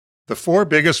The 4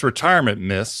 biggest retirement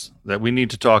myths that we need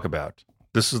to talk about.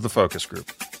 This is the focus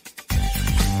group.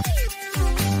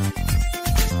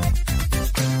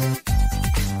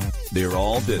 They're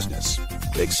all business,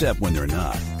 except when they're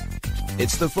not.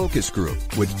 It's the focus group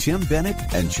with Tim Bennett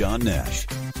and John Nash.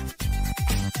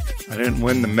 I didn't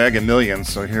win the Mega Millions,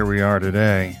 so here we are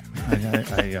today. I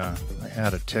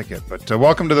had a ticket. But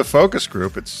welcome to the focus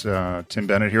group. It's Tim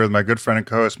Bennett here with my good friend and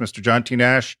co-host, Mr. John T.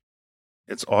 Nash.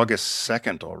 It's August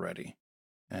 2nd already,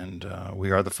 and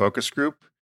we are the focus group.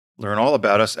 Learn all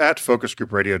about us at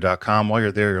focusgroupradio.com. While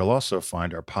you're there, you'll also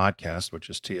find our podcast, which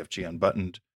is TFG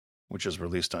Unbuttoned, which is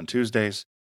released on Tuesdays.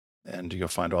 And you'll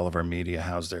find all of our media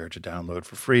housed there to download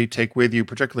for free. Take with you,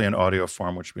 particularly in audio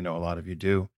form, which we know a lot of you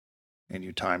do. And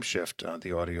you time shift.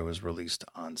 The audio is released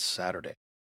on Saturday.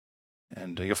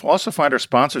 And you'll also find our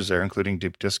sponsors there, including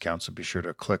deep discounts. So be sure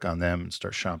to click on them and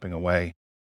start shopping away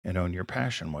and own your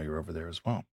passion while you're over there as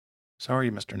well. So how are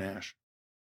you, Mr. Nash?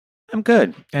 I'm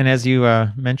good. And as you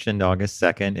mentioned, August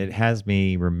 2nd, it has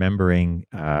me remembering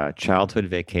childhood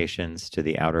vacations to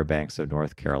the Outer Banks of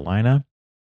North Carolina,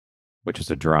 which was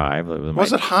a drive.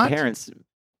 Was it hot? Parents,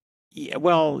 yeah,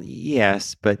 well,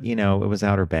 yes, but, it was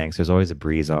Outer Banks. There's always a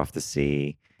breeze off the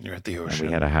sea. You're at the ocean. And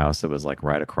we had a house that was like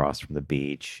right across from the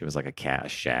beach. It was like a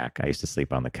cat shack. I used to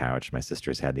sleep on the couch. My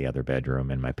sisters had the other bedroom,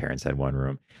 and my parents had one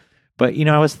room. But,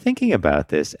 I was thinking about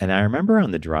this, and I remember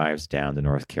on the drives down to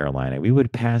North Carolina, we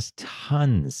would pass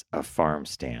tons of farm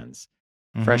stands.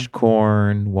 Mm-hmm. Fresh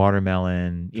corn,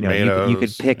 watermelon, tomatoes, you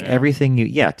could pick everything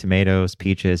tomatoes,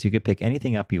 peaches, you could pick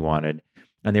anything up you wanted.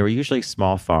 And they were usually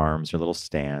small farms or little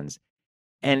stands.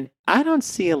 And I don't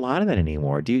see a lot of that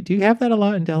anymore. Do you have that a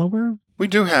lot in Delaware? We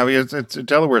do have it.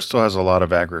 Delaware still has a lot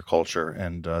of agriculture,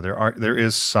 and there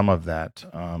is some of that.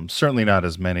 Certainly not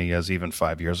as many as even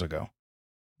 5 years ago,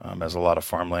 as a lot of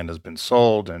farmland has been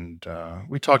sold. And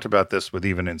we talked about this with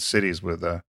even in cities with,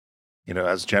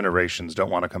 as generations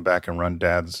don't want to come back and run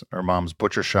dad's or mom's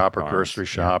butcher shop or grocery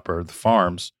shop or the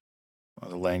farms,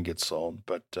 the land gets sold.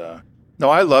 But no,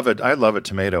 I love it. I love a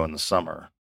tomato in the summer.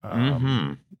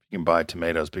 You can buy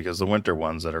tomatoes because the winter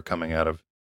ones that are coming out of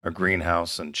a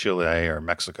greenhouse in Chile or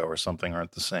Mexico or something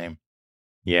aren't the same.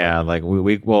 Yeah, like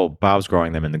Bob's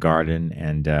growing them in the garden,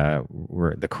 and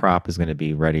the crop is going to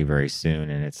be ready very soon,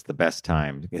 and it's the best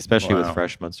time, especially with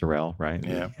fresh mozzarella, right?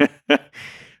 Yeah.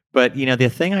 But the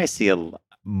thing I see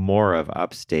more of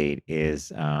upstate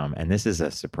is, and this is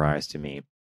a surprise to me,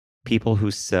 people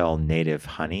who sell native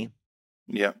honey.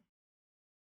 Yeah.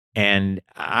 And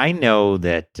I know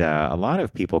that a lot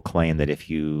of people claim that if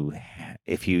you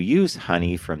use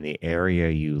honey from the area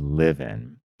you live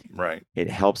in, right, it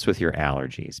helps with your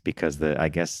allergies because I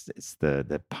guess it's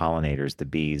the pollinators, the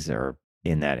bees are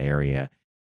in that area.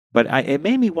 But it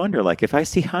made me wonder, like, if I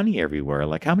see honey everywhere,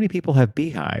 like how many people have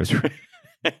beehives?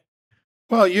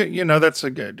 Well, that's a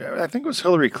good. I think it was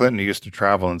Hillary Clinton who used to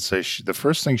travel and say the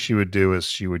first thing she would do is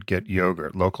she would get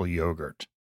yogurt, local yogurt.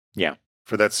 Yeah.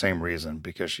 For that same reason,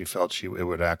 because she felt it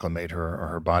would acclimate her, or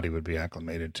her body would be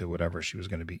acclimated to whatever she was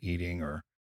going to be eating or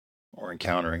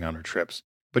encountering on her trips.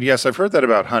 But yes, I've heard that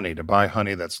about honey, to buy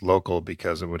honey that's local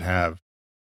because it would help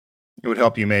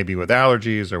you maybe with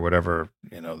allergies or whatever,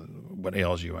 what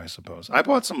ails you, I suppose. I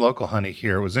bought some local honey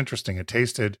here. It was interesting. It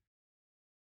tasted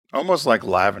almost like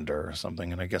lavender or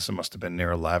something, and I guess it must have been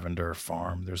near a lavender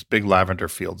farm. There's big lavender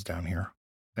fields down here,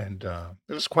 and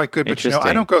it was quite good. But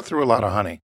I don't go through a lot of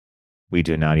honey. We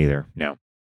do not either. No.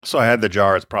 So I had the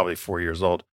jar. It's probably 4 years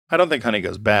old. I don't think honey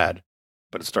goes bad,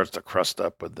 but it starts to crust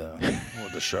up with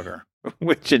the sugar,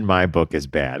 which in my book is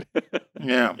bad.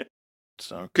 Yeah.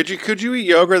 So could you eat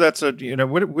yogurt? That's would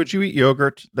you eat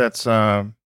yogurt? That's say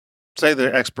the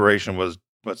expiration was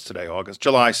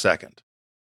July 2nd.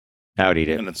 I would eat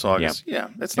it. And it's August. Yeah.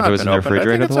 It's if not it was been in the open.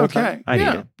 refrigerator I think it's okay. I'd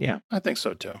eat it. Yeah. I think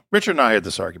so too. Richard and I had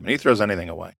this argument. He throws anything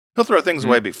away. He'll throw things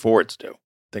away before it's due,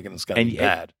 thinking it's going to be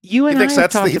bad. He thinks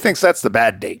that's the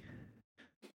bad date.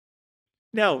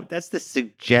 No, that's the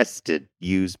suggested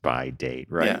use by date,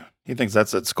 right? Yeah, he thinks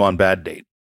it's gone bad date.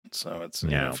 So it's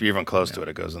if you're even close to it,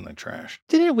 it goes in the trash.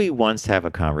 Didn't we once have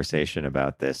a conversation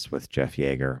about this with Jeff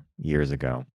Yeager years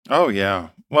ago? Oh yeah.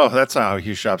 Well, that's how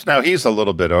he shops. Now he's a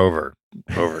little bit overkill,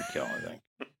 I think.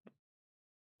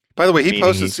 By the way,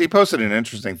 he posted an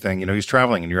interesting thing. He's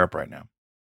traveling in Europe right now,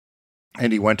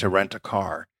 and he went to rent a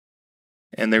car.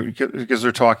 And because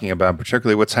they're talking about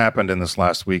particularly what's happened in this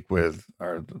last week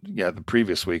the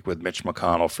previous week with Mitch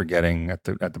McConnell forgetting at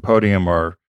the podium,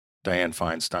 or Dianne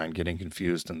Feinstein getting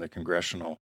confused in the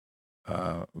congressional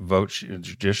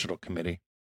judicial committee.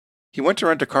 He went to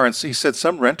rent a car, and he said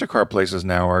some rent-a-car places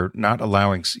now are not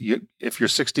allowing, if you're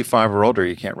 65 or older,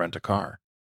 you can't rent a car.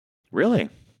 Really?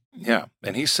 Yeah.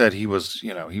 And he said he was,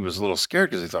 he was a little scared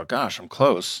because he thought, gosh, I'm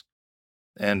close.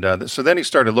 And so then he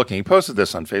started looking. He posted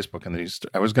this on Facebook, and then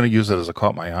I was going to use it as a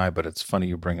caught my eye, but it's funny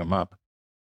you bring him up.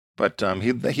 But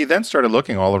he then started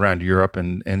looking all around Europe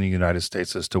and in the United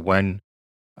States as to when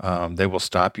they will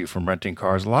stop you from renting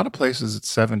cars. A lot of places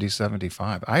it's 70,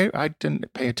 75. I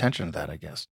didn't pay attention to that, I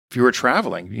guess. If you were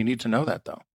traveling, you need to know that,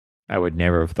 though. I would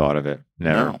never have thought of it.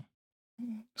 Never. No.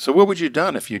 So what would you have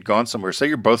done if you'd gone somewhere? Say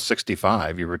you're both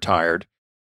 65, you're retired,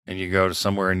 and you go to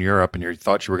somewhere in Europe and you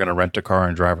thought you were going to rent a car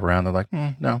and drive around. They're like,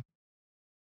 no.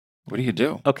 What do you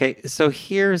do? Okay, so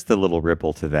here's the little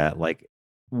ripple to that. Like,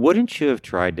 wouldn't you have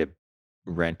tried to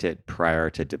rent it prior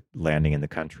to landing in the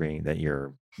country that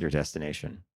your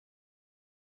destination?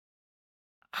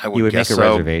 I would You would guess make a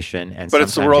so. reservation, and But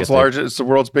it's the sometimes you world's have to- largest. It's the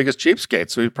world's biggest cheapskate.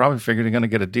 So you probably figured you're going to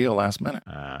get a deal last minute.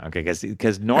 Okay,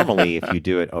 because normally if you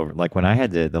do it over, like when I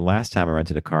had the last time I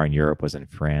rented a car in Europe was in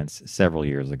France several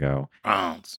years ago.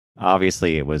 Oh,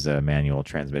 Obviously, it was a manual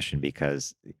transmission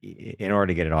because in order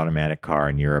to get an automatic car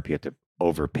in Europe, you have to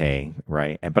overpay,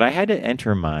 right? But I had to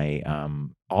enter my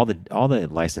all the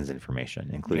license information,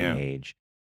 including Yeah. age,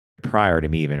 prior to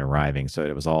me even arriving. So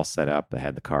it was all set up. I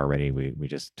had the car ready. We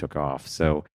just took off.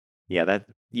 So yeah, that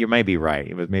you might be right.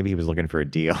 It was maybe he was looking for a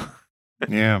deal,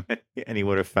 yeah. and he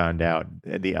would have found out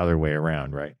the other way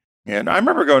around, right? Yeah, and I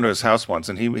remember going to his house once,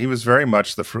 and he was very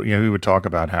much the fruit. He would talk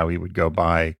about how he would go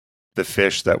buy the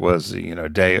fish that was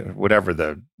day whatever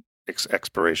the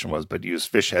expiration was, but use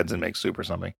fish heads and make soup or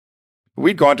something.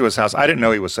 We'd gone to his house. I didn't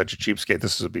know he was such a cheapskate.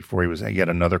 This was before he had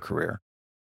another career,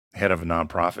 head of a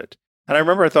nonprofit. And I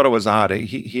remember I thought it was odd.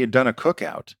 He had done a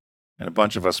cookout, and a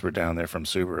bunch of us were down there from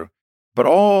Subaru, but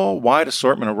all wide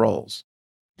assortment of rolls.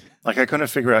 Like I couldn't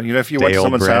figure out. If you went to Day-old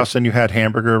someone's bread. house and you had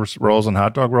hamburger rolls and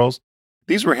hot dog rolls,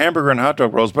 these were hamburger and hot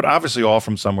dog rolls, but obviously all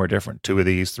from somewhere different. 2 of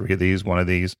these, 3 of these, 1 of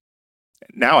these.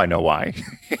 Now I know why.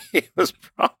 He was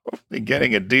probably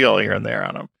getting a deal here and there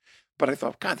on them. But I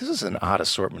thought, God, this is an odd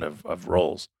assortment of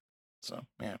rolls. So,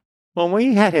 yeah. Well, when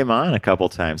we had him on a couple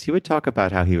times, he would talk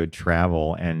about how he would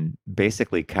travel and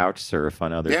basically couch surf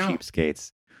on other Yeah.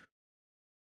 cheapskates.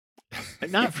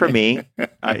 Not for me.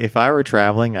 If I were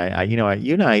traveling, you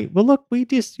and I, well, look, we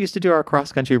just used to do our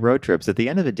cross country road trips. At the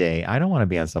end of the day, I don't want to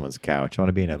be on someone's couch. I want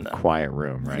to be in a No. quiet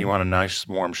room, right? You want a nice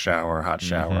warm shower, hot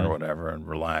shower, Mhm. or whatever, and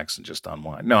relax and just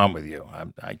unwind. No, I'm with you.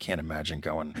 I can't imagine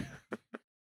going.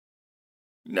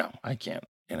 No, I can't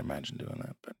imagine doing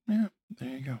that. But yeah, there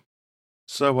you go.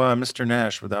 So, Mr.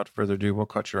 Nash, without further ado, what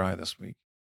caught your eye this week?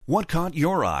 What caught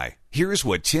your eye? Here's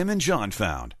what Tim and John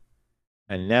found.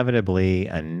 Inevitably,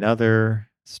 another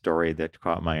story that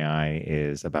caught my eye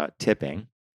is about tipping.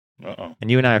 Uh-oh. And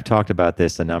you and I have talked about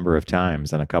this a number of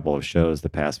times on a couple of shows the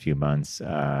past few months.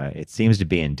 It seems to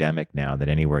be endemic now that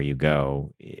anywhere you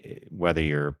go, whether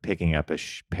you're picking up a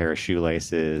pair of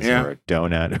shoelaces Yeah. or a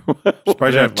donut,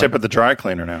 Surprised you have whatever. tip at the dry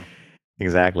cleaner now.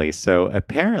 Exactly. So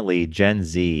apparently, Gen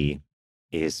Z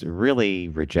is really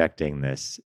rejecting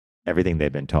everything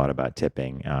they've been taught about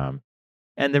tipping.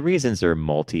 And the reasons are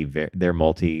they're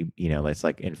multi, it's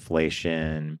like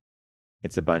inflation.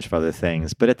 It's a bunch of other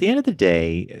things. But at the end of the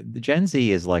day, the Gen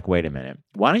Z is like, wait a minute,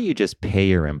 why don't you just pay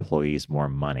your employees more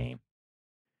money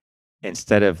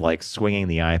instead of like swinging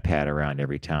the iPad around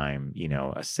every time,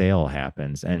 a sale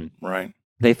happens? And Right.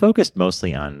 they focused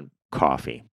mostly on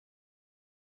coffee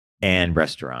and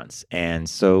restaurants. And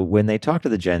so when they talked to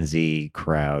the Gen Z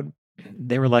crowd,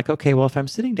 they were like, okay, well, if I'm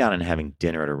sitting down and having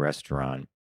dinner at a restaurant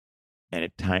and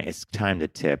it's time to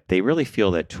tip, they really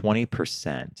feel that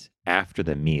 20% after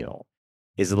the meal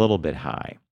is a little bit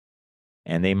high.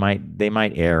 And they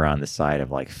might err on the side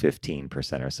of like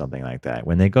 15% or something like that.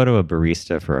 When they go to a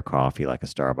barista for a coffee, like a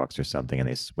Starbucks or something, and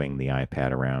they swing the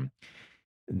iPad around,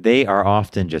 they are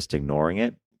often just ignoring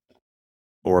it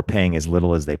or paying as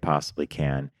little as they possibly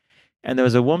can. And there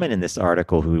was a woman in this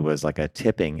article who was like a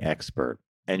tipping expert.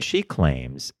 And she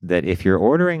claims that if you're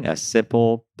ordering a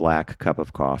simple black cup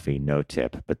of coffee, no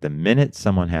tip. But the minute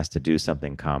someone has to do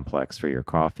something complex for your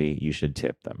coffee, you should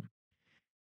tip them.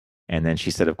 And then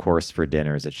she said, of course, for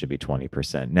dinners, it should be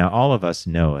 20%. Now, all of us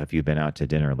know, if you've been out to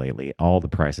dinner lately, all the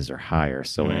prices are higher.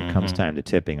 So when it comes Mhm. time to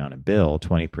tipping on a bill,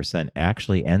 20%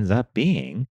 actually ends up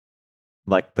being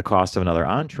like the cost of another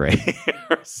entree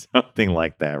or something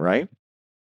like that, right?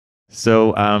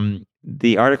 So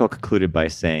the article concluded by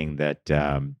saying that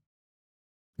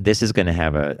this is going to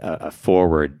have a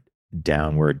forward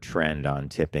downward trend on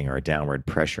tipping, or a downward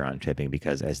pressure on tipping,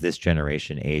 because as this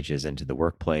generation ages into the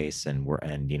workplace and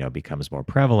becomes more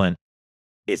prevalent,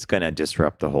 it's going to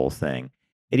disrupt the whole thing.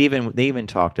 They even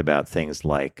talked about things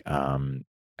like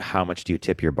how much do you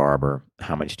tip your barber,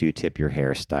 how much do you tip your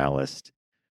hairstylist,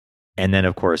 And then,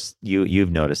 of course,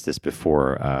 you've noticed this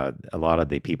before. A lot of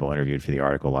the people interviewed for the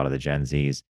article, a lot of the Gen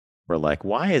Zs were like,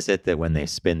 "Why is it that when they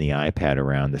spin the iPad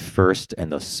around, the first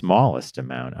and the smallest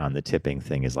amount on the tipping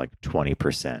thing is like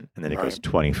 20%, and then it goes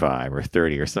 25 or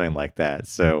 30 or something like that?"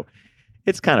 So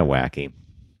it's kind of wacky.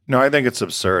 No, I think it's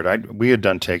absurd. We had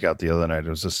done takeout the other night. It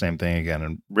was the same thing again,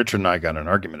 and Richard and I got in an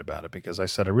argument about it because I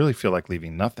said I really feel like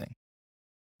leaving nothing.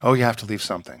 Oh, you have to leave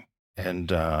something,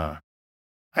 and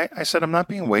I said, I'm not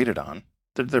being waited on.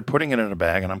 They're putting it in a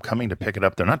bag and I'm coming to pick it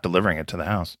up. They're not delivering it to the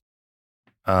house.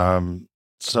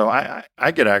 So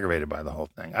I get aggravated by the whole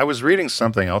thing. I was reading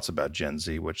something else about Gen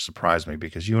Z, which surprised me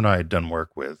because you and I had done work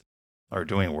with, or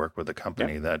doing work with a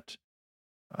company that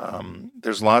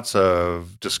there's lots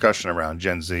of discussion around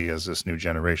Gen Z as this new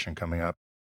generation coming up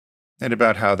and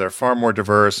about how they're far more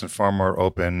diverse and far more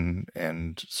open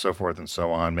and so forth and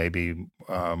so on, maybe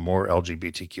more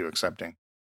LGBTQ accepting.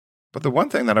 But the one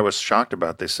thing that I was shocked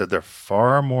about, they said they're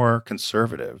far more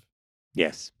conservative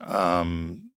Yes.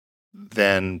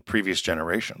 than previous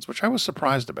generations, which I was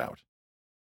surprised about.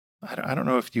 I don't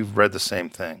know if you've read the same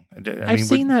thing. I've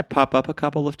seen that pop up a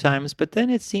couple of times, but then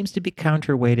it seems to be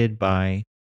counterweighted by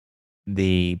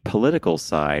the political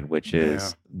side, which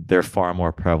is they're far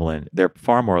more prevalent. They're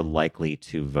far more likely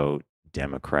to vote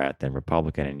Democrat than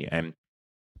Republican.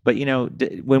 But,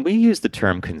 when we use the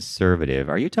term conservative,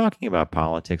 are you talking about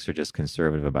politics or just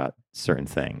conservative about certain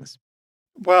things?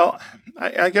 Well,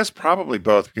 I guess probably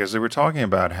both, because they were talking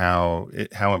about how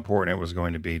important it was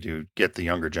going to be to get the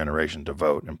younger generation to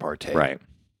vote and partake. Right.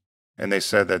 And they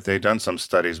said that they'd done some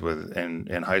studies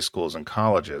in high schools and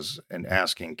colleges and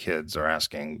asking kids or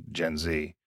asking Gen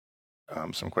Z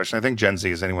some question. I think Gen Z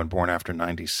is anyone born after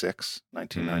 1996.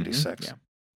 Mm-hmm. Yeah.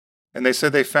 And they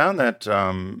said they found that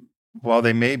while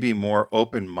they may be more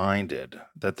open-minded,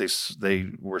 that they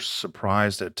were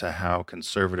surprised at to how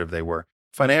conservative they were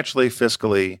financially,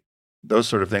 fiscally, those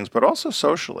sort of things, but also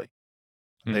socially.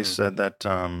 Mm-hmm. They said that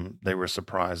they were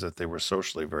surprised that they were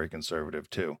socially very conservative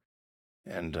too.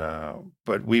 And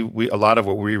but we a lot of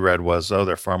what we read was,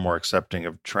 they're far more accepting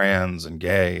of trans and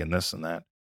gay and this and that.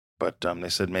 But they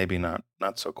said maybe not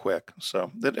so quick.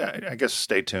 So I guess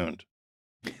stay tuned.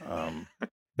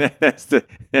 That's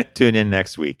tune in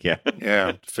next week. Yeah.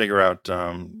 Yeah. Figure out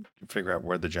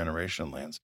where the generation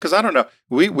lands. Because I don't know.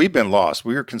 We've been lost.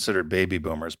 We were considered baby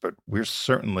boomers, but we're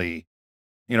certainly,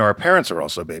 our parents are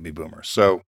also baby boomers.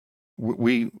 So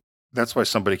that's why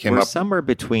somebody came up somewhere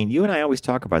between. You and I always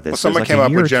talk about this. Well, someone came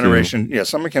up with Generation. Yeah,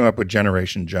 someone came up with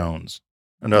Generation Jones.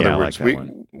 In other words,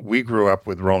 we grew up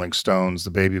with Rolling Stones.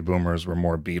 The baby boomers were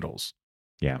more Beatles.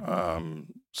 Yeah.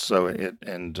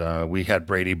 We had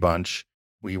Brady Bunch.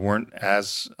 We weren't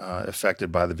as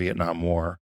affected by the Vietnam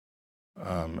War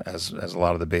as a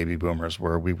lot of the baby boomers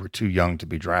were. We were too young to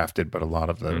be drafted, but a lot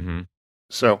of the mm-hmm.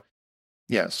 So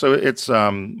it's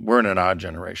we're in an odd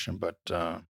generation, but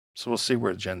so we'll see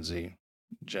where Gen Z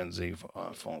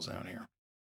falls out here.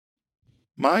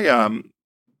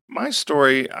 My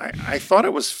story, I thought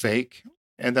it was fake,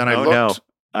 and then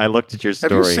I looked at your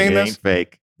story. Have you seen this? Ain't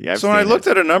fake. Yeah, so I looked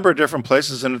at a number of different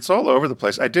places, and it's all over the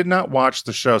place. I did not watch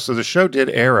the show. So the show did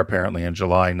air apparently on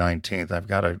July 19th. I've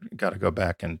got to go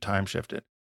back and time shift it.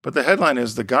 But the headline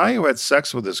is, the guy who had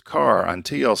sex with his car on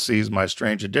TLC's My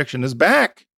Strange Addiction is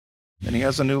back, and he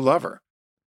has a new lover.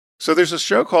 So there's a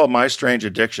show called My Strange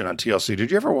Addiction on TLC.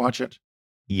 Did you ever watch it?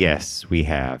 Yes, we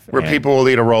have. Where people will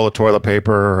eat a roll of toilet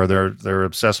paper, or they're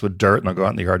obsessed with dirt and they'll go out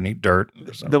in the yard and eat dirt.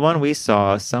 The one we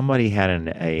saw, somebody had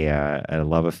a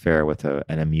love affair with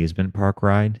an amusement park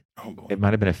ride. Oh, boy. It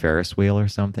might have been a Ferris wheel or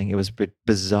something. It was a bit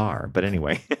bizarre, but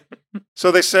anyway.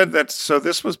 So they said that. So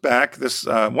this was back. This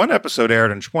one episode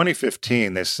aired in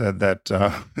 2015. They said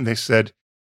that.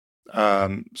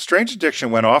 Strange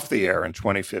Addiction went off the air in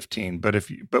 2015,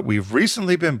 but we've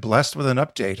recently been blessed with an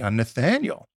update on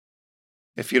Nathaniel.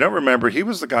 If you don't remember, he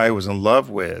was the guy who was in love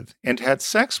with and had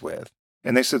sex with,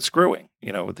 and they said screwing,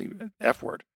 with the F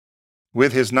word,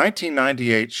 with his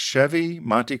 1998 Chevy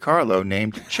Monte Carlo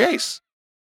named Chase.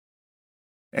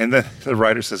 And then the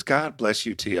writer says, God bless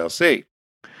you, TLC.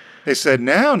 They said,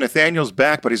 now Nathaniel's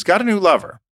back, but he's got a new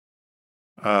lover.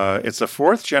 It's a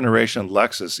fourth generation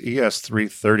Lexus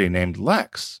ES330 named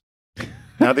Lex.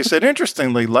 Now they said,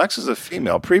 interestingly, Lex is a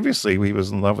female. Previously, he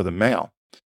was in love with a male.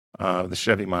 The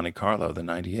Chevy Monte Carlo, the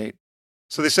 98.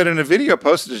 So they said in a video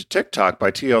posted to TikTok by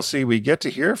TLC, we get to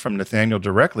hear from Nathaniel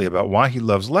directly about why he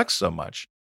loves Lex so much.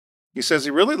 He says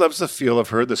he really loves the feel of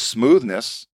her, the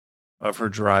smoothness of her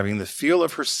driving, the feel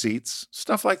of her seats,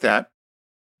 stuff like that.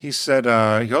 He said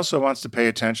he also wants to pay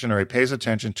attention, or he pays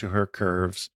attention to her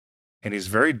curves, and he's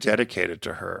very dedicated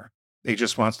to her. He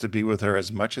just wants to be with her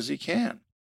as much as he can.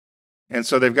 And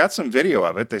so they've got some video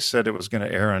of it. They said it was going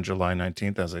to air on July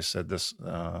 19th, as I said this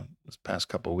past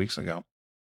couple of weeks ago.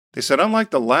 They said,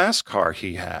 unlike the last car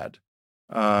he had,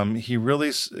 he really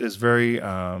is very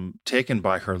taken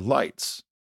by her lights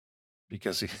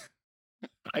because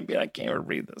I can't even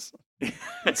read this.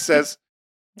 It says,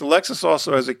 the Lexus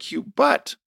also has a cute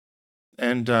butt.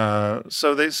 And he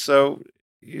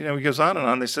goes on and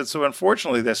on. They said, so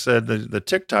unfortunately, they said the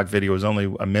TikTok video is only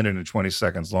 1 minute and 20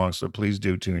 seconds long. So please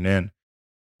do tune in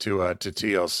to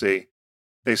TLC.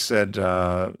 They said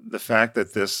the fact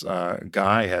that this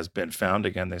guy has been found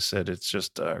again, they said it's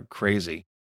just crazy.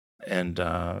 And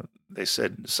they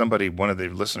said one of the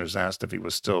listeners asked if he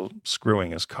was still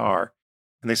screwing his car.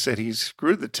 And they said he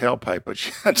screwed the tailpipe, but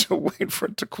you had to wait for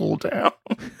it to cool down.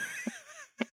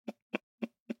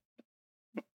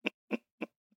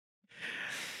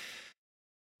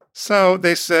 So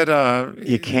they said...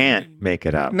 you can't make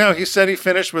it up. No, he said he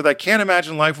finished with, I can't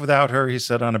imagine life without her, he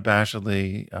said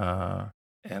unabashedly.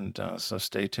 So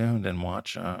stay tuned and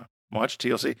watch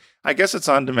TLC. I guess it's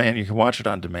on demand. You can watch it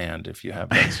on demand if you have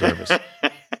that service.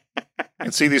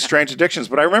 And see these strange addictions.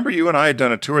 But I remember you and I had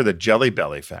done a tour of the Jelly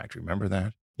Belly factory. Remember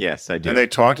that? Yes, I do. And they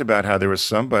talked about how there was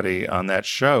somebody on that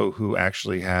show who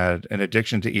actually had an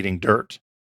addiction to eating dirt.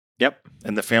 Yep.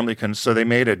 And the family so they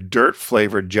made a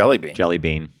dirt-flavored jelly bean. Jelly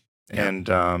bean. And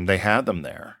they had them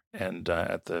there, and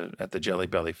at the Jelly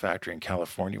Belly factory in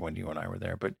California when you and I were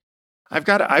there. But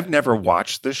I've never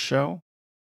watched this show,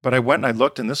 but I went and I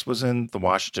looked, and this was in the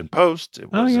Washington Post.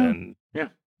 It was in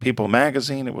People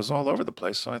Magazine. It was all over the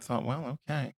place. So I thought, well,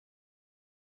 okay.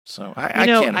 So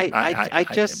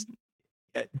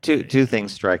two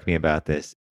things strike me about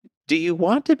this. Do you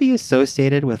want to be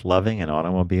associated with loving an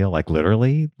automobile, like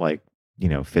literally, like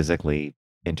physically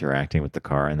interacting with the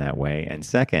car in that way? And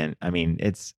second, I mean,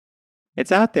 it's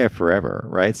out there forever,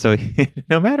 right? So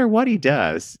no matter what he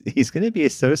does, he's going to be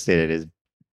associated as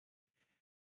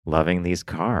loving these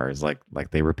cars like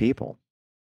they were people.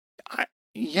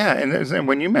 And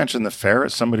when you mentioned the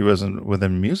Ferris, somebody was with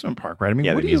an amusement park, right? I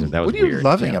mean, what are you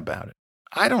loving about it?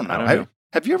 I don't know.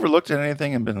 Have you ever looked at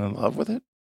anything and been in love with it?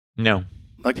 No.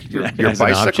 Like your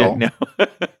bicycle? No.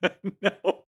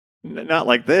 No. Not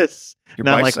like this.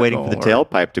 Not like waiting for the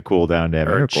tailpipe to cool down to have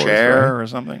intercourse, a chair right? or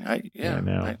something.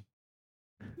 No.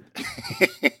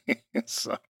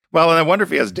 Well, and I wonder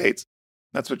if he has dates.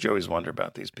 That's what you always wonder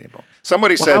about these people.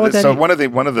 Somebody said that. So one of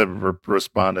the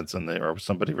respondents or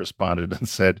somebody responded and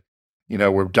said,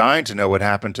 we're dying to know what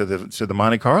happened to the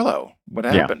Monte Carlo. What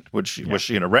happened? Was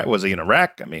she in a wreck? Was he in a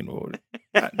wreck? I mean,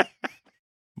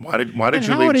 why did you leave Chase?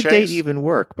 How would a date even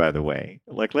work, by the way?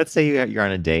 Like, let's say you're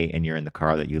on a date and you're in the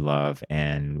car that you love,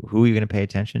 and who are you going to pay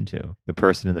attention to? The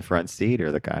person in the front seat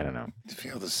or the guy? I don't know.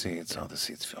 Feel the seats. Oh, the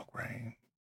seats feel great.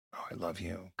 Oh, I love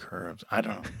you. Curves. I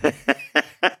don't know.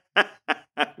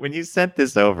 When you sent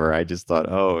this over, I just thought,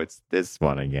 oh, it's this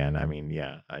one again. I mean,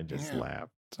 I just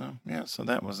laughed. So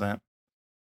that was that.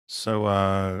 So,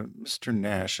 Mr.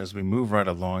 Nash, as we move right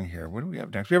along here, what do we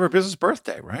have next? We have our business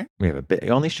birthday, right? We have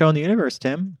only show in the universe,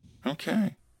 Tim.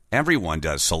 Okay. Everyone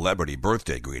does celebrity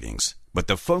birthday greetings, but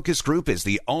the Focus Group is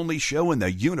the only show in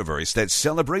the universe that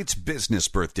celebrates business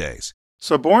birthdays.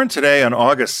 So born today on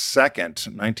August 2nd,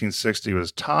 1960,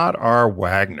 was Todd R.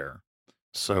 Wagner.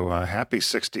 So happy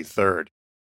 63rd.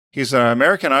 He's an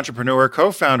American entrepreneur,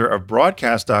 co-founder of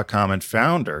Broadcast.com, and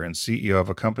founder and CEO of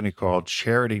a company called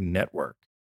Charity Network,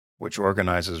 which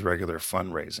organizes regular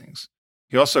fundraisings.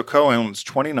 He also co-owns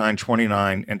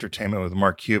 2929 Entertainment with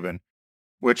Mark Cuban,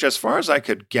 which, as far as I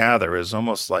could gather, is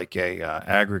almost like a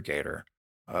aggregator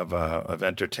of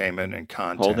entertainment and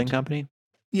content. Holding company?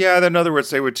 Yeah, in other words,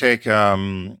 they would take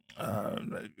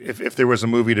if there was a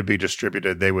movie to be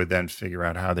distributed, they would then figure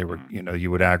out how they were, you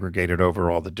would aggregate it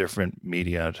over all the different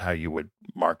media, how you would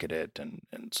market it, and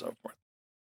so forth.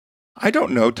 I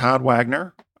don't know Todd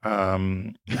Wagner.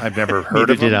 I've never heard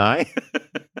of him. Did I?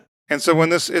 And so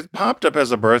when it popped up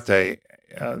as a birthday,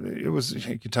 you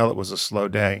could tell it was a slow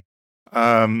day.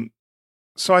 So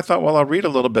I thought, well, I'll read a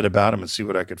little bit about him and see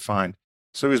what I could find.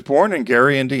 So he was born in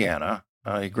Gary, Indiana.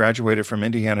 He graduated from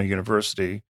Indiana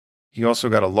University. He also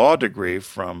got a law degree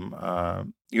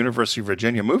from University of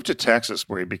Virginia, moved to Texas,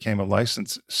 where he became a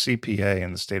licensed CPA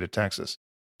in the state of Texas.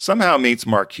 Somehow meets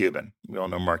Mark Cuban. We all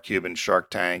know Mark Cuban, Shark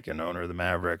Tank and owner of the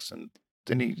Mavericks. And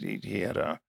then he had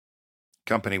a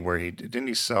company where didn't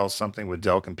he sell something with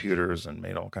Dell Computers and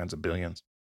made all kinds of billions.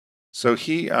 So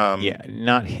he...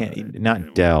 not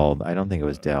Dell. I don't think it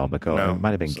was Dell, but it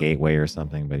might have been Gateway or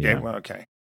something. But yeah. Gateway, okay.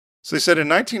 So they said in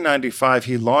 1995,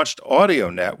 he launched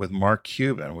AudioNet with Mark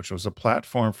Cuban, which was a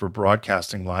platform for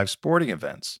broadcasting live sporting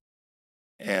events.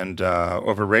 and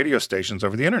over radio stations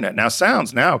over the internet. Now,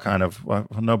 sounds now kind of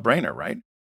a no-brainer, right?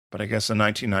 But I guess in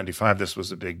 1995, this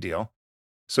was a big deal.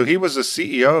 So he was the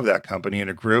CEO of that company, and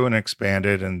it grew and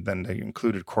expanded, and then they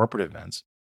included corporate events.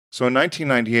 So in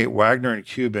 1998, Wagner and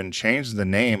Cuban changed the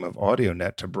name of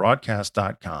AudioNet to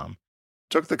Broadcast.com,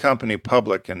 took the company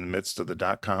public in the midst of the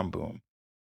dot-com boom,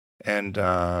 and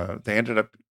they ended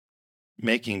up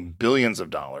making billions of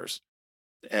dollars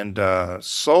and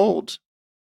sold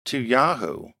to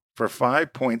Yahoo for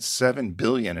 $5.7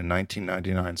 billion in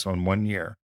 1999. So in 1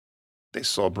 year, they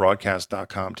sold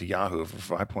Broadcast.com to Yahoo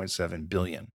for $5.7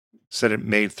 billion. Said it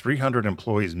made 300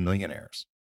 employees millionaires.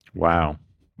 Wow.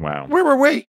 Wow. Where were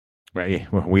we?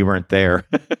 Well, we weren't there.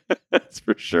 That's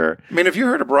for sure. I mean, have you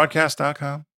heard of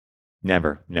Broadcast.com?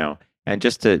 Never. No. And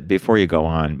just before you go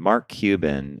on, Mark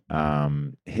Cuban,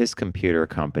 his computer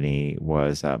company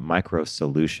was Micro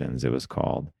Solutions, it was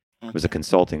called. It was a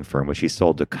consulting firm, which he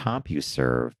sold to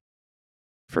CompuServe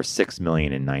for $6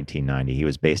 million in 1990. He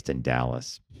was based in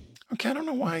Dallas. Okay, I don't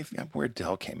know where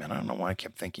Dell came in. I don't know why I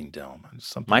kept thinking Dell.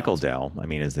 Michael Dell, I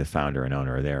mean, is the founder and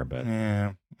owner there, but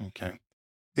yeah, okay.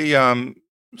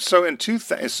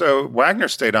 So Wagner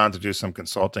stayed on to do some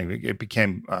consulting. It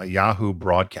became Yahoo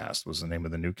Broadcast was the name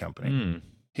of the new company.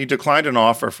 He declined an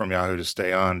offer from Yahoo to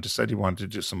stay on. Just said he wanted to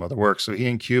do some other work. So he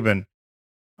and Cuban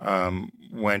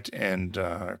went and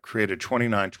created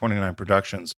 29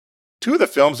 Productions. Two of the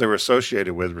films they were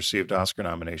associated with received Oscar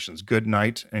nominations: Good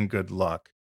Night and Good Luck,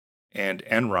 and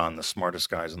Enron, The Smartest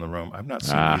Guys in the Room. I've not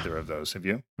seen either of those. Have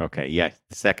you? Okay, yeah.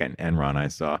 The second Enron I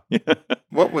saw.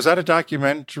 What was that, a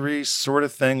documentary sort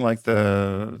of thing, like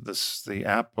the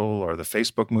Apple or the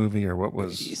Facebook movie, or what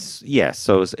was? Yes,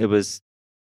 so it was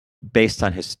based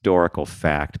on historical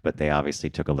fact, but they obviously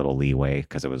took a little leeway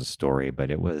because it was a story. But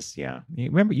it was, yeah.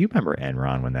 You remember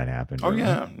Enron when that happened? Oh, really?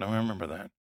 Yeah, no, I remember that.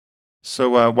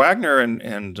 So Wagner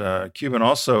and Cuban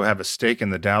also have a stake in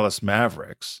the Dallas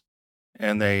Mavericks.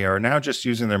 And they are now just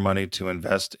using their money to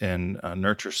invest in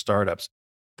nurture startups.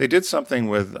 They did something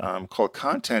with called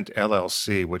Content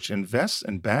LLC, which invests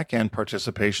in back-end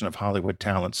participation of Hollywood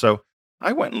talent. So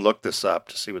I went and looked this up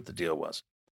to see what the deal was.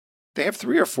 They have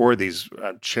 3 or 4 of these.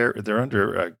 They're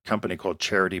under a company called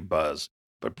Charity Buzz,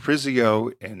 but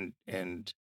Prizio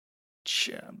and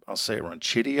I'll say it wrong,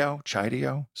 Chideo,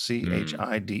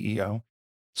 Chideo.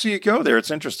 So you go there,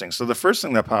 it's interesting. So the first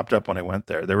thing that popped up when I went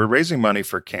there, they were raising money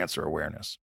for cancer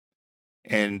awareness.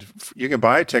 And you can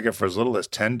buy a ticket for as little as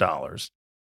 $10,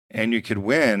 and you could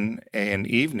win an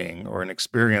evening or an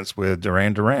experience with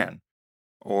Duran Duran.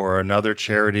 Or another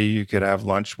charity, you could have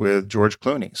lunch with George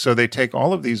Clooney. So they take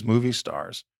all of these movie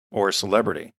stars or a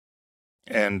celebrity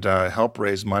and help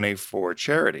raise money for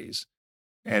charities.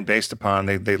 And based upon,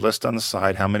 they list on the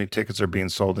side how many tickets are being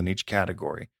sold in each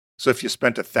category. So if you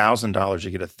spent $1,000,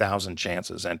 you get 1,000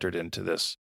 chances entered into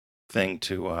this thing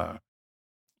to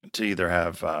either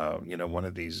have one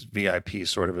of these VIP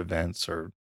sort of events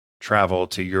or travel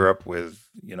to Europe with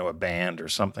a band or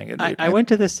something. I went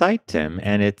to the site, Tim,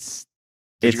 and it's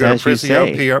you go to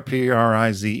Prizio,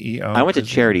 Prizeo? I went to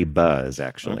Charity Buzz,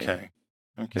 actually. Okay.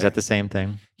 Is that the same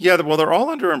thing? Yeah, well, they're all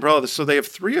under umbrella. So they have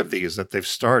 3 of these that they've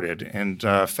started. And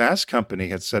Fast Company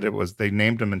had said they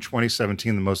named them in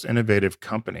 2017 the most innovative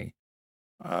company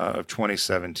of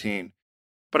 2017.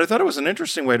 But I thought it was an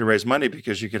interesting way to raise money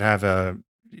because you could have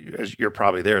you're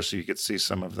probably there, so you could see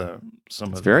some of the.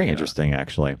 It's very interesting,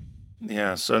 actually.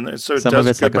 Yeah, so it some does of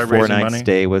it's like a 4-night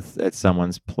stay at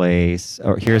someone's place.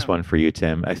 Or here's one for you,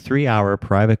 Tim: a 3-hour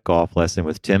private golf lesson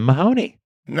with Tim Mahoney.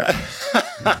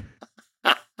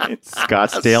 It's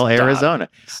Scottsdale, Arizona.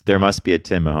 There must be a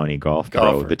Tim Mahoney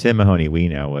golfer. The Tim Mahoney we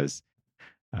know was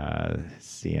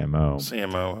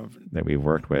CMO that we've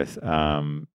worked with.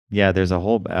 Yeah, there's a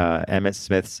whole Emmett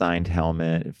Smith signed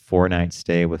helmet, 4-night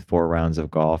stay with 4 rounds of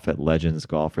golf at Legends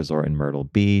Golf Resort in Myrtle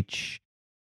Beach.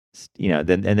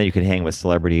 Then you can hang with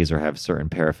celebrities or have certain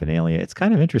paraphernalia. It's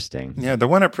kind of interesting. Yeah, the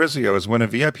one at Prizio is win a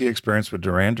VIP experience with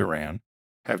Duran Duran,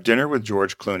 have dinner with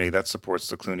George Clooney, that supports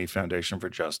the Clooney Foundation for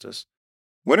Justice,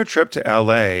 win a trip to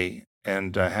LA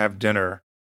and have dinner.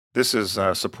 This is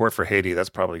support for Haiti. That's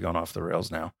probably gone off the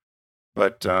rails now.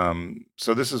 But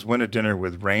so this is win a dinner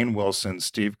with Rainn Wilson,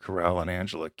 Steve Carell, and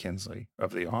Angela Kinsley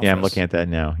of The Office. Yeah, I'm looking at that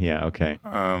now. Yeah, okay.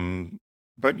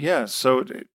 But yeah, so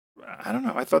I don't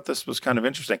know. I thought this was kind of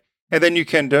interesting. And then you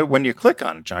can when you click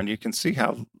on it, John, you can see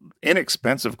how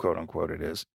inexpensive, quote unquote, it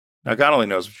is. Now, God only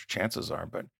knows what your chances are,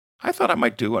 but I thought I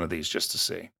might do one of these just to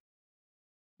see.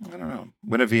 I don't know.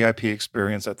 Win a VIP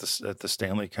experience at the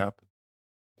Stanley Cup.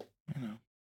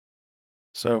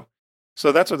 So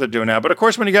that's what they're doing now. But of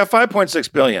course, when you got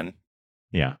 $5.6 billion,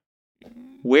 yeah,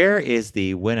 Where is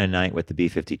the win a night with the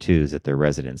B-52s at their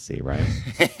residency, right?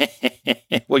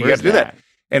 Well, you got Where's to do that.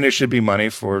 And it should be money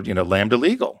for, Lambda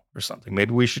Legal or something.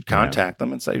 Maybe we should Yeah. contact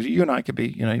them and say, you and I could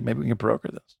be, maybe we can broker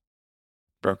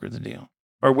the deal.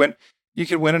 Or you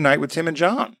could win a night with Tim and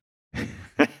John.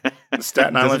 The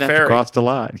Staten Island Doesn't have to Ferry. cost a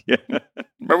lot. Yeah.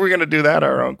 Remember, we're going to do that,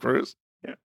 our own cruise.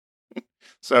 Yeah.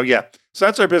 So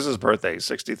that's our business birthday.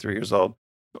 63 years old,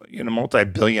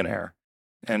 multi-billionaire.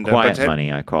 And Quiet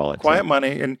money, I call it. Quiet too.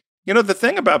 money. And, the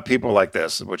thing about people like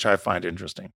this, which I find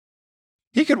interesting,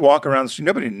 he could walk around the street.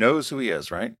 Nobody knows who he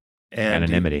is, right? And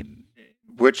Anonymity.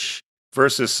 Which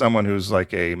versus someone who's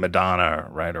like a Madonna,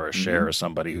 right? Or a Cher Mhm. or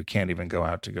somebody who can't even go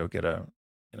out to go get a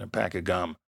pack of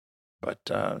gum. But,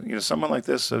 someone like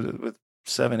this with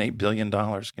 $7-8 billion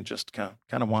can just kind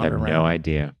of I wander have around. no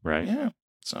idea, right? Yeah.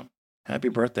 So happy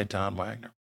birthday, Todd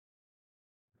Wagner.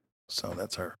 So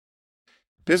that's our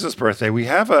business birthday. We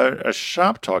have a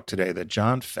shop talk today that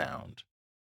John found,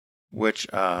 which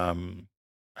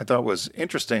I thought was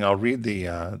interesting. I'll read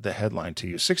the headline to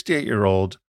you.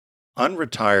 68-year-old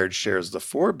unretired shares the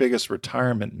 4 biggest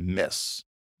retirement myths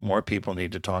more people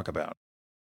need to talk about.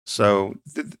 So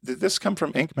did this come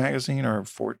from Inc. magazine or I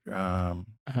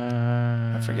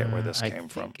forget where this came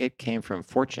from. It came from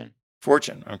Fortune.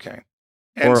 Fortune? Okay.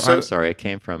 I'm sorry, it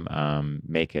came from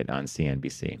Make It on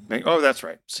CNBC. Oh, that's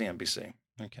right, CNBC.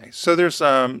 Okay, so there's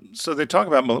so they talk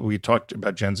about, we talked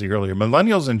about Gen Z earlier.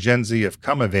 Millennials and Gen Z have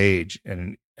come of age in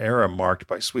an era marked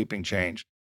by sweeping change.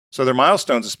 So their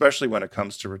milestones, especially when it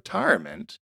comes to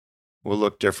retirement, will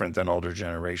look different than older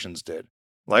generations did.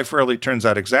 Life rarely turns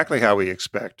out exactly how we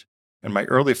expect. In my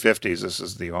early 50s, this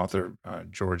is the author,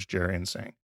 George Jerian,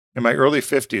 saying, in my early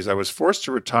 50s, I was forced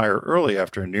to retire early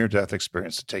after a near-death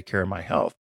experience to take care of my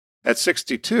health. At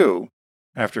 62,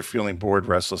 after feeling bored,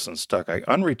 restless, and stuck, I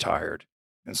unretired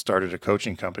and started a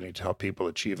coaching company to help people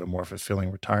achieve a more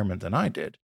fulfilling retirement than I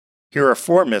did. Here are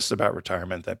 4 myths about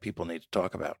retirement that people need to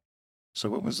talk about. So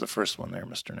what was the first one there,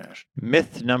 Mr. Nash?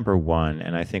 Myth number 1,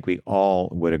 and I think we all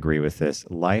would agree with this: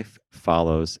 life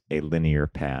follows a linear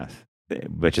path,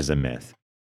 which is a myth.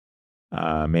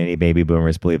 Many baby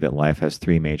boomers believe that life has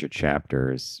 3 major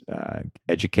chapters: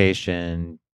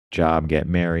 education, job, get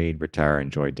married, retire,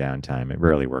 enjoy downtime. It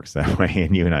rarely works that way,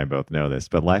 and you and I both know this.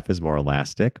 But life is more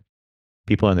elastic.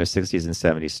 People in their 60s and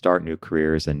 70s start new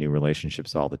careers and new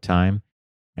relationships all the time.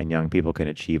 And young people can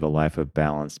achieve a life of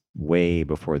balance way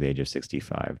before the age of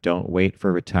 65. Don't wait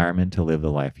for retirement to live the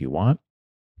life you want.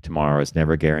 Tomorrow is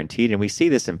never guaranteed. And we see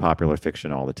this in popular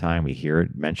fiction all the time. We hear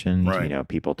it mentioned. Right.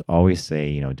 People always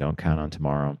say, don't count on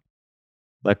tomorrow.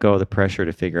 Let go of the pressure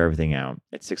to figure everything out.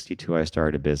 At 62, I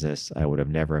started a business I would have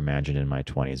never imagined in my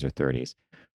 20s or 30s.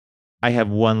 I have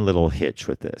one little hitch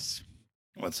with this.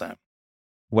 What's that?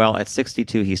 Well, at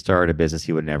 62, he started a business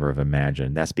he would never have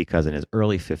imagined. That's because in his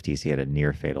early 50s, he had a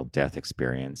near-fatal death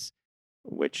experience,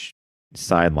 which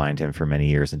sidelined him for many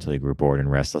years until he grew bored and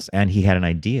restless. And he had an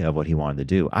idea of what he wanted to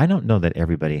do. I don't know that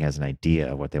everybody has an idea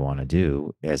of what they want to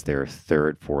do as their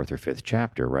 3rd, 4th, or 5th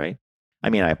chapter, right? I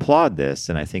mean, I applaud this,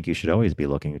 and I think you should always be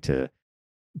looking to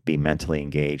be mentally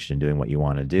engaged in doing what you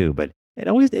want to do. But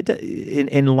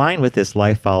in line with this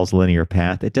life follows linear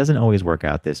path, it doesn't always work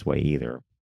out this way either.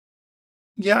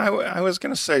 Yeah, I was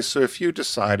going to say, so if you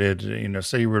decided,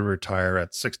 say you would retire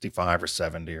at 65 or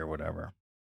 70 or whatever,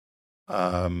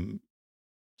 do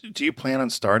you plan on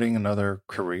starting another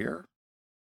career?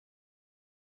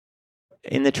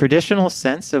 In the traditional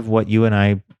sense of what you and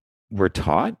I were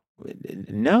taught,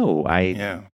 no.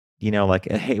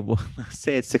 Hey, well,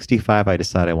 say at 65, I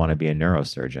decide I want to be a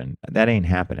neurosurgeon. That ain't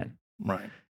happening. Right.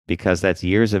 Because that's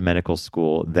years of medical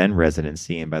school, then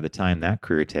residency. And by the time that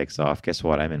career takes off, guess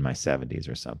what? I'm in my 70s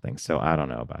or something. So I don't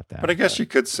know about that. But I guess you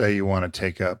could say you want to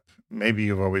take up, maybe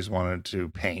you've always wanted to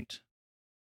paint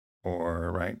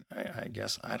or, right? I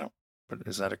guess, I don't, but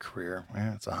is that a career?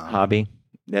 Yeah, it's a hobby.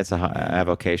 That's a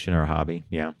vocation or a hobby.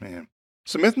 Yeah.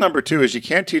 So myth number 2 is you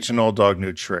can't teach an old dog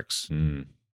new tricks.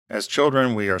 As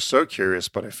children, we are so curious,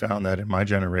 but I found that in my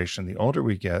generation, the older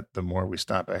we get, the more we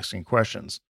stop asking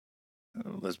questions.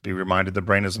 Let's be reminded the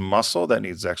brain is a muscle that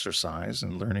needs exercise,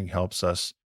 and learning helps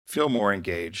us feel more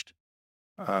engaged.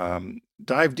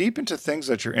 Dive deep into things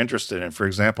that you're interested in. For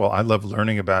example, I love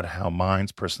learning about how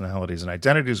minds, personalities, and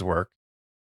identities work.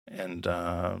 And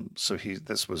so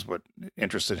this was what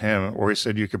interested him. Or he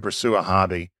said you could pursue a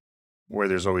hobby where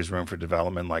there's always room for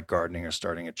development, like gardening or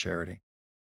starting a charity.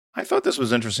 I thought this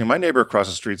was interesting. My neighbor across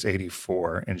the street's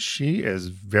 84, and she is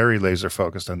very laser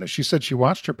focused on this. She said she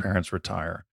watched her parents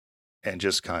retire and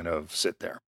just kind of sit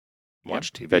there,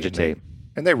 watch TV. Vegetate.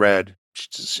 And they read.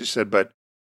 She said,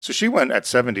 so she went at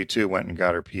 72, went and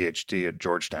got her PhD at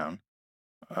Georgetown.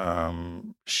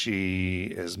 She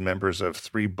is members of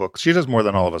 3 books. She does more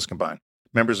than all of us combined.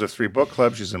 Members of 3 book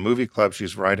clubs. She's in a movie club.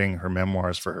 She's writing her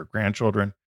memoirs for her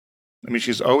grandchildren. I mean,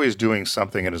 she's always doing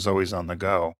something and is always on the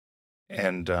go.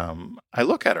 And I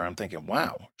look at her, I'm thinking,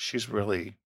 wow, she's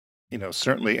really,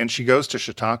 certainly. And she goes to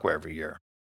Chautauqua every year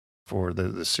for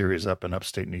the series up in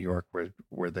upstate New York,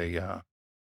 where they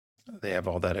have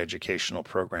all that educational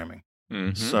programming.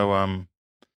 Mm-hmm. So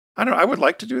I don't know. I would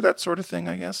like to do that sort of thing,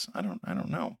 I guess. I don't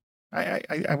know.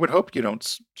 I would hope you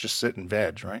don't just sit and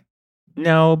veg, right?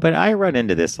 No, but I run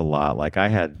into this a lot. Like I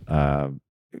had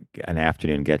an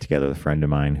afternoon get together with a friend of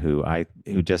mine who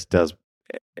just does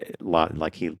a lot.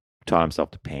 Like he taught himself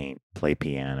to paint, play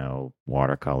piano,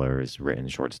 watercolors, written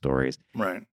short stories.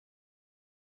 Right.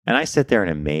 And I sit there in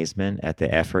amazement at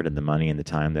the effort and the money and the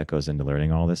time that goes into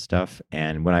learning all this stuff.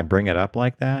 And when I bring it up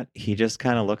like that, he just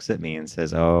kind of looks at me and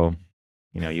says, "Oh,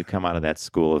 you come out of that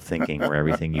school of thinking where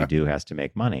everything you do has to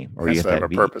make money, or Has you to have a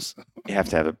purpose." You have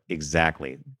to have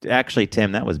exactly. Actually,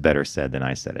 Tim, that was better said than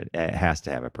I said it. It has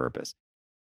to have a purpose.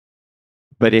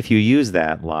 But if you use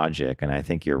that logic, and I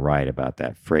think you're right about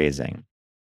that phrasing,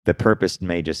 the purpose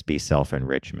may just be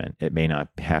self-enrichment. It may not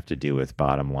have to do with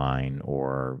bottom line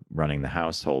or running the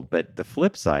household. But the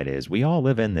flip side is we all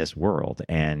live in this world,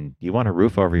 and you want a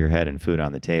roof over your head and food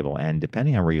on the table. And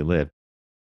depending on where you live,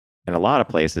 in a lot of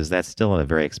places, that's still a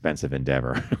very expensive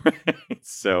endeavor.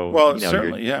 So, well,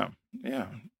 certainly, yeah.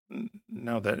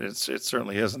 No, that it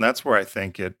certainly is, and that's where I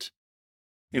think it.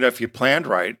 If you planned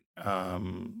right,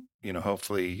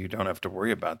 hopefully you don't have to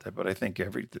worry about that. But I think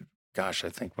I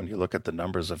think when you look at the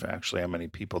numbers of actually how many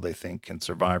people they think can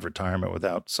survive retirement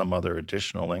without some other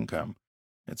additional income,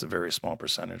 it's a very small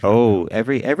percentage. Oh,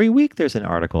 every week there's an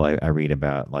article I read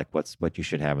about like what you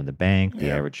should have in the bank,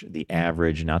 the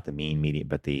average, not the mean, median,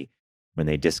 but when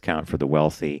they discount for the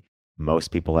wealthy,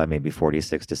 most people have maybe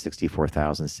 46 to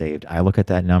 64,000 saved. I look at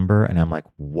that number and I'm like,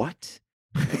 what?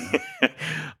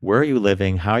 Where are you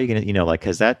living? How are you going to,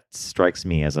 because that strikes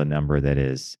me as a number that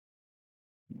is,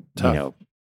 tough.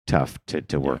 Tough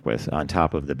to work with on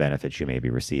top of the benefits you may be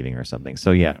receiving or something.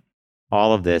 So yeah,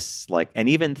 all of this, and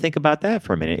even think about that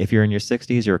for a minute. If you're in your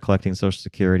 60s, you're collecting Social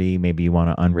Security, maybe you want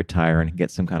to unretire and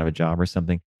get some kind of a job or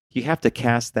something. You have to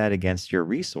cast that against your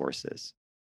resources.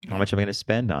 How much am I going to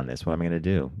spend on this? What am I going to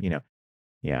do?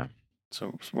 Yeah.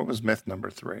 So what was myth number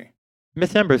 3?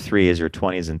 Myth number 3 is your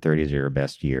 20s and 30s are your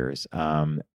best years.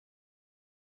 I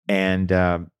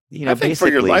think for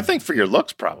your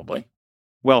looks, probably.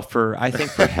 Well, I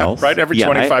think for health. Right? Every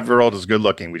 25-year-old is good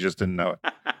looking. We just didn't know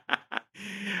it.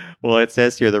 Well, it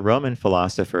says here, the Roman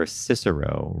philosopher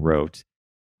Cicero wrote,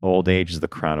 "Old age is the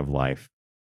crown of life.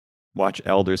 Watch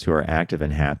elders who are active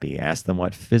and happy. Ask them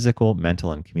what physical,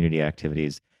 mental, and community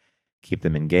activities keep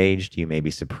them engaged. You may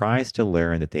be surprised to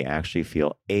learn that they actually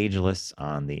feel ageless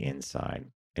on the inside.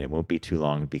 And it won't be too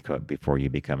long before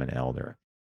you become an elder."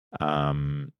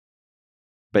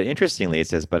 But interestingly, it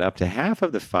says, but up to half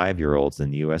of the 5-year-olds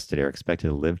in the U.S. today are expected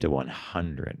to live to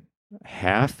 100.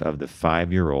 Half of the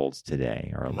 5-year-olds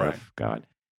today are alive. God.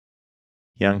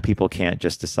 Young people can't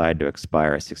just decide to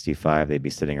expire at 65. They'd be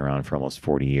sitting around for almost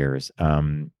 40 years.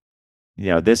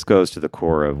 This goes to the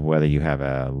core of whether you have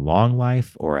a long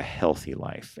life or a healthy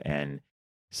life. And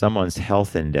someone's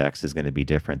health index is going to be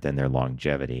different than their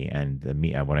longevity. And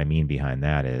what I mean behind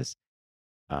that is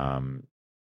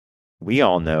we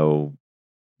all know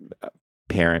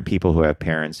people who have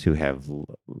parents who have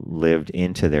lived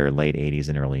into their late 80s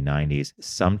and early 90s.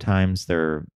 Sometimes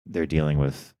they're dealing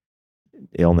with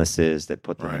illnesses that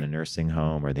put them in a nursing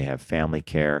home, or they have family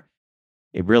care.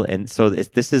 This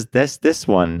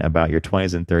one about your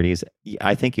 20s and 30s.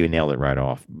 I think you nailed it right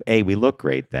off. We look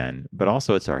great then, but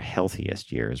also it's our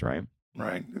healthiest years, right?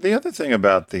 Right. The other thing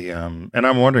about and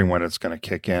I'm wondering when it's going to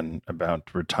kick in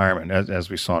about retirement,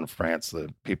 as we saw in France,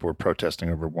 the people were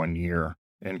protesting over 1 year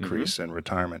increase in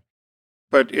retirement.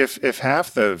 But if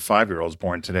half the 5-year-olds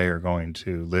born today are going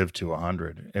to live to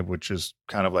 100, which is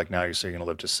kind of like now you say you're going to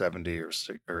live to 70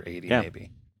 or 80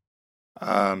 maybe.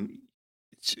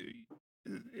 It's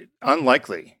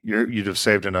unlikely you'd have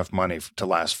saved enough money to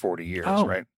last 40 years,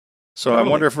 right? So totally.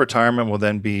 I wonder if retirement will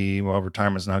then be,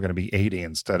 retirement's now going to be 80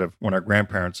 instead of when our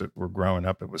grandparents were growing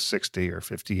up, it was 60 or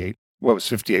 58. What was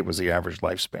 58 was the average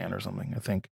lifespan or something, I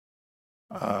think.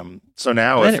 So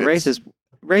now then it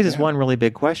raises one really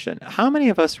big question. How many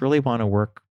of us really want to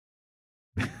work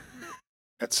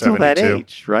at 72? That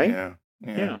age, right?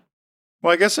 Yeah.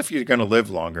 Well, I guess if you're going to live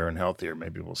longer and healthier,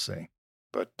 maybe we'll see.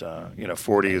 But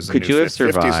 40 is the new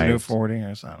 50. 50 is the new 40. I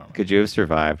don't know. Could you have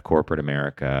survived corporate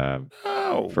America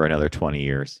for another 20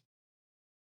 years?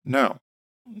 No.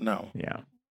 Yeah.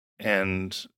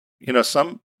 And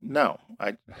some No,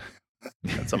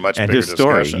 that's a much End bigger of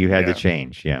story. discussion. You had to Yeah,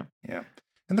 change. Yeah. yeah.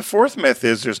 And the fourth myth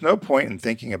is there's no point in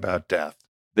thinking about death.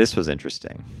 This was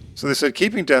interesting. So they said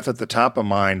keeping death at the top of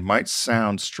mind might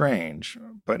sound strange,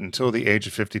 but until the age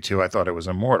of 52, I thought I was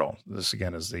immortal. This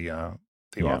again is the Yeah.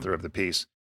 author of the piece.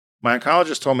 My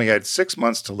oncologist told me I had 6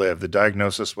 months to live. The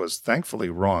diagnosis was thankfully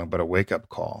wrong, but a wake-up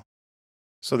call.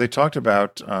 So they talked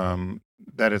about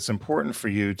that it's important for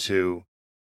you to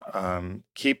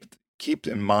keep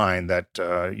in mind that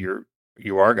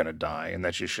you are going to die, and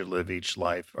that you should live each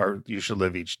life, or you should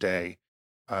live each day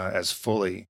as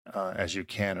fully as you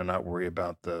can, and not worry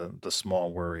about the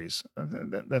small worries.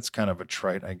 That's kind of a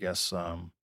trite, I guess,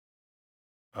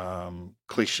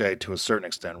 cliche to a certain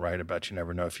extent, right? About you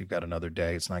never know if you've got another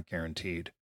day; it's not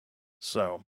guaranteed.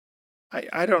 So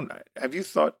I don't. Have you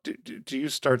thought? Do you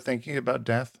start thinking about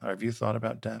death? Have you thought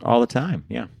about death? All the time.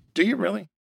 Yeah. Do you really?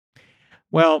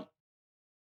 Well,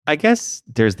 I guess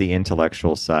there's the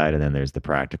intellectual side and then there's the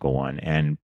practical one.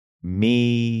 And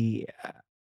me,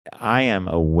 I am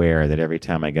aware that every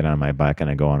time I get on my bike and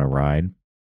I go on a ride,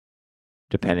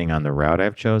 depending on the route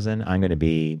I've chosen, I'm going to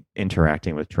be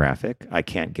interacting with traffic. I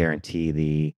can't guarantee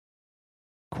the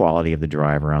quality of the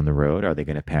driver on the road. Are they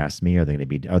going to pass me? Are they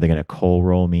going to coal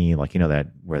roll me? Like, that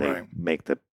where they Right. make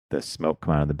the smoke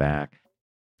come out of the back.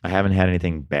 I haven't had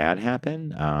anything bad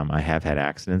happen. I have had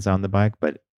accidents on the bike,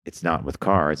 but it's not with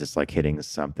cars. It's like hitting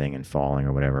something and falling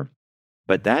or whatever.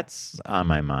 But that's on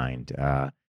my mind.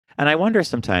 And I wonder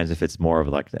sometimes if it's more of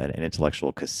like an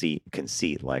intellectual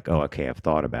conceit, like, oh, okay, I've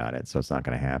thought about it, so it's not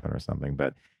going to happen or something.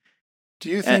 But Do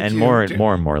you think and you more and do?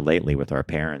 more and more lately with our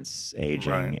parents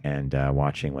aging Right. and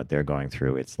watching what they're going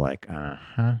through, it's like,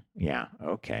 yeah,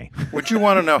 okay. Would you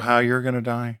want to know how you're going to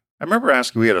die? I remember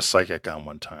asking. We had a psychic on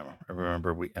one time. I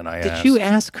remember I Did asked. you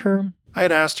ask her? I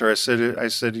had asked her. I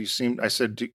said, you seem. I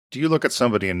said, do you look at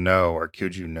somebody and know, or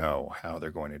could you know how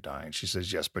they're going to die? And she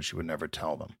says yes, but she would never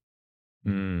tell them.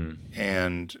 Mm.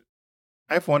 And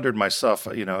I've wondered myself.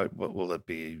 Will it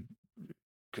be?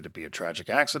 Could it be a tragic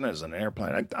accident? Is it an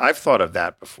airplane? I've thought of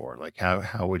that before. Like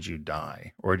how would you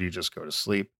die, or do you just go to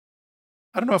sleep?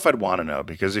 I don't know if I'd want to know,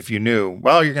 because if you knew,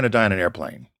 well, you're going to die in an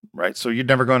airplane, right? So you'd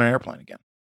never go on an airplane again.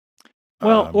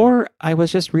 Well, or I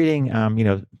was just reading,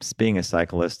 being a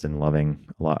cyclist and loving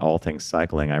all things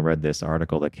cycling, I read this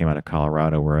article that came out of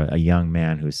Colorado where a young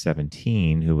man who's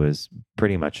 17, who was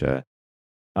pretty much a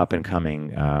up and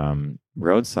coming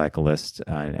road cyclist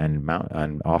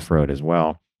and off road as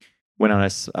well, went on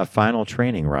a final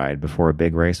training ride before a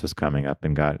big race was coming up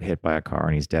and got hit by a car,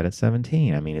 and he's dead at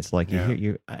 17. I mean, it's like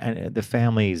Yeah. and the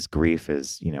family's grief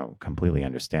is, completely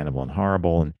understandable and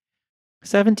horrible. And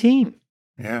 17.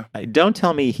 Yeah. Don't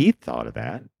tell me he thought of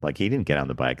that. Like, he didn't get on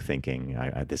the bike thinking,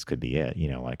 this could be it.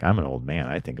 Like, I'm an old man.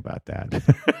 I think about that.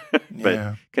 But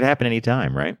Yeah. it could happen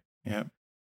anytime, right? Yeah.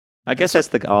 I guess that's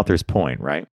the author's point,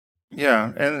 right?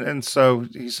 Yeah. And so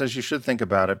he says you should think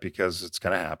about it because it's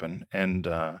going to happen. And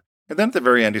then at the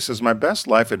very end, he says, my best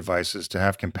life advice is to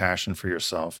have compassion for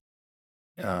yourself.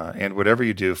 And whatever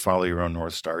you do, follow your own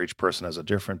North Star. Each person has a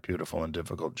different, beautiful, and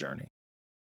difficult journey.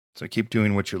 So keep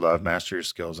doing what you love, master your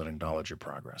skills, and acknowledge your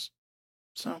progress.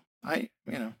 So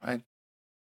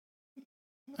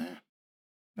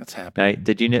that's happy.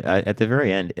 Did you know at the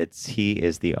very end? He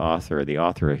is the author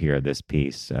here of this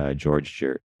piece, George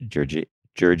Jurgian.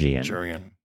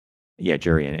 Jurian. Yeah,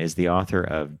 Jurian is the author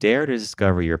of Dare to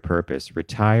Discover Your Purpose,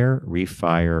 Retire,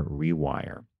 Refire,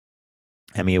 Rewire.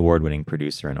 Emmy Award-winning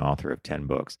producer and author of 10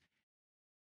 books.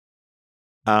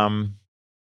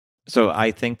 So I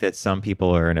think that some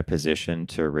people are in a position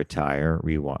to retire,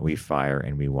 refire,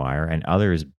 and rewire, and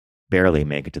others barely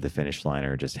make it to the finish line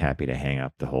or are just happy to hang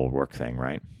up the whole work thing,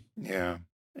 right? Yeah.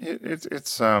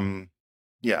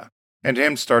 Yeah. And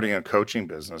him starting a coaching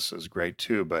business is great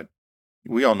too, but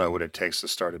we all know what it takes to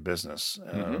start a business.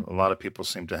 A lot of people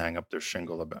seem to hang up their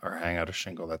shingle or hang out a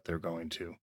shingle that they're going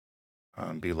to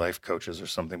be life coaches or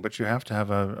something, but you have to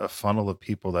have a funnel of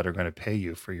people that are going to pay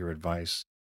you for your advice.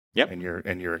 Yep.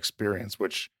 And your experience,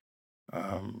 which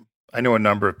I know a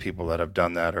number of people that have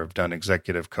done that or have done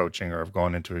executive coaching or have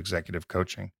gone into executive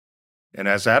coaching. And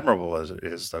as admirable as it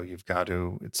is, though,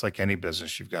 it's like any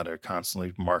business, you've got to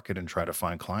constantly market and try to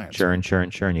find clients. Sure. And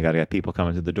you got to get people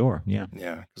coming to the door. Yeah.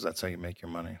 Yeah, because that's how you make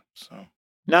your money. So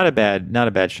not a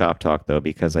bad shop talk, though,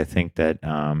 because I think that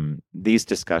these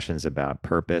discussions about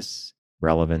purpose,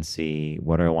 relevancy,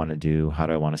 what do I want to do, how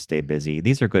do I want to stay busy,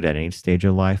 these are good at any stage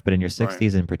of life, but in your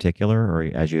 60s in particular, or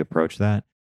as you approach that,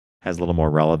 has a little more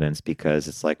relevance, because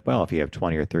it's like, well, if you have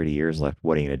 20 or 30 years left,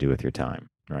 what are you going to do with your time,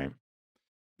 right?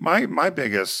 My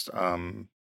biggest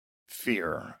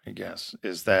fear, I guess,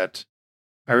 is that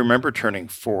I remember turning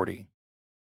 40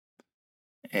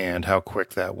 and how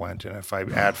quick that went. And if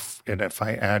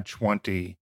I add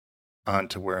 20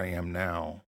 onto where I am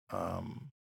now,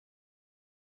 I'm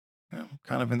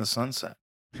kind of in the sunset.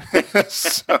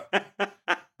 So,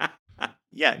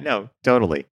 yeah, no,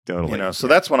 totally. So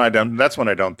that's when I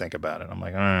don't think about it. I'm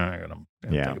like, I gotta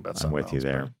think about something. I'm with else. you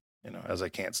there. But, as I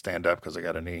can't stand up because I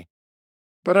got a knee.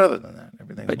 But other than that,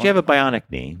 everything. But you have a bionic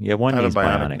knee. You have one knee's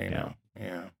bionic knee now.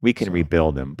 Yeah. We can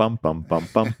rebuild them. Bum, bum, bum,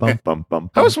 bum, bum, bum,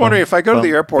 bum. I was wondering if I go to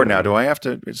the airport now, do I have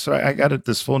to? So I got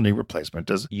this full knee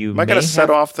replacement. Am I going to set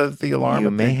off the alarm?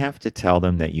 You may have to tell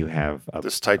them that you have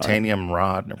this titanium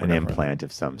rod, an implant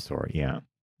of some sort. Yeah.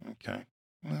 Okay.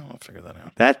 Well, I'll figure that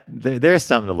out. There's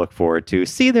something to look forward to.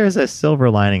 See, there's a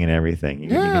silver lining in everything.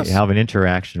 You have an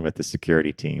interaction with the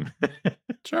security team.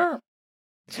 Sure.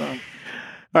 So.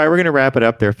 All right, we're going to wrap it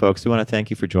up there, folks. We want to thank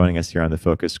you for joining us here on the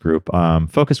Focus Group.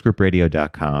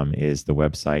 FocusGroupRadio.com is the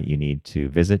website you need to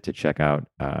visit to check out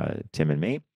Tim and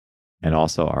me, and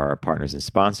also our partners and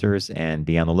sponsors. And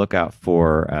be on the lookout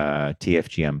for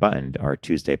TFG Unbuttoned, our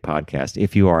Tuesday podcast.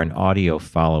 If you are an audio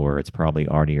follower, it's probably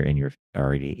already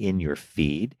in your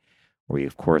feed, where you,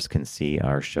 of course, can see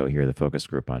our show here, the Focus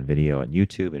Group, on video on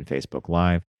YouTube and Facebook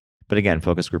Live. But again,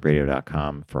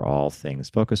 FocusGroupRadio.com for all things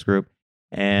Focus Group.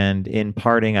 And in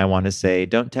parting, I want to say,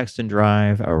 don't text and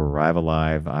drive, arrive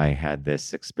alive. I had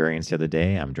this experience the other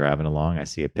day. I'm driving along. I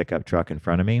see a pickup truck in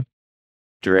front of me.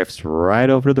 Drifts right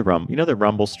over to the rumble. You know the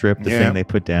rumble strip, the thing they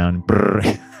put down?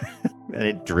 And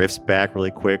it drifts back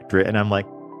really quick. And I'm like,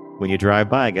 when you drive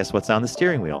by, guess what's on the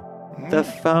steering wheel? The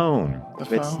phone.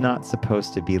 It's not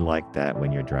supposed to be like that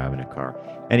when you're driving a car.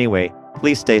 Anyway,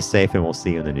 please stay safe, and we'll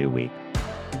see you in the new week.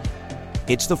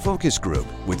 It's The Focus Group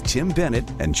with Tim Bennett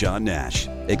and John Nash.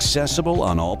 Accessible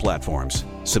on all platforms.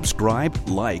 Subscribe,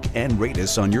 like, and rate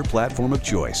us on your platform of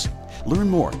choice. Learn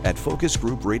more at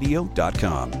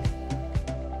FocusGroupRadio.com.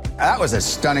 That was a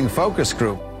stunning focus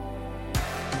group.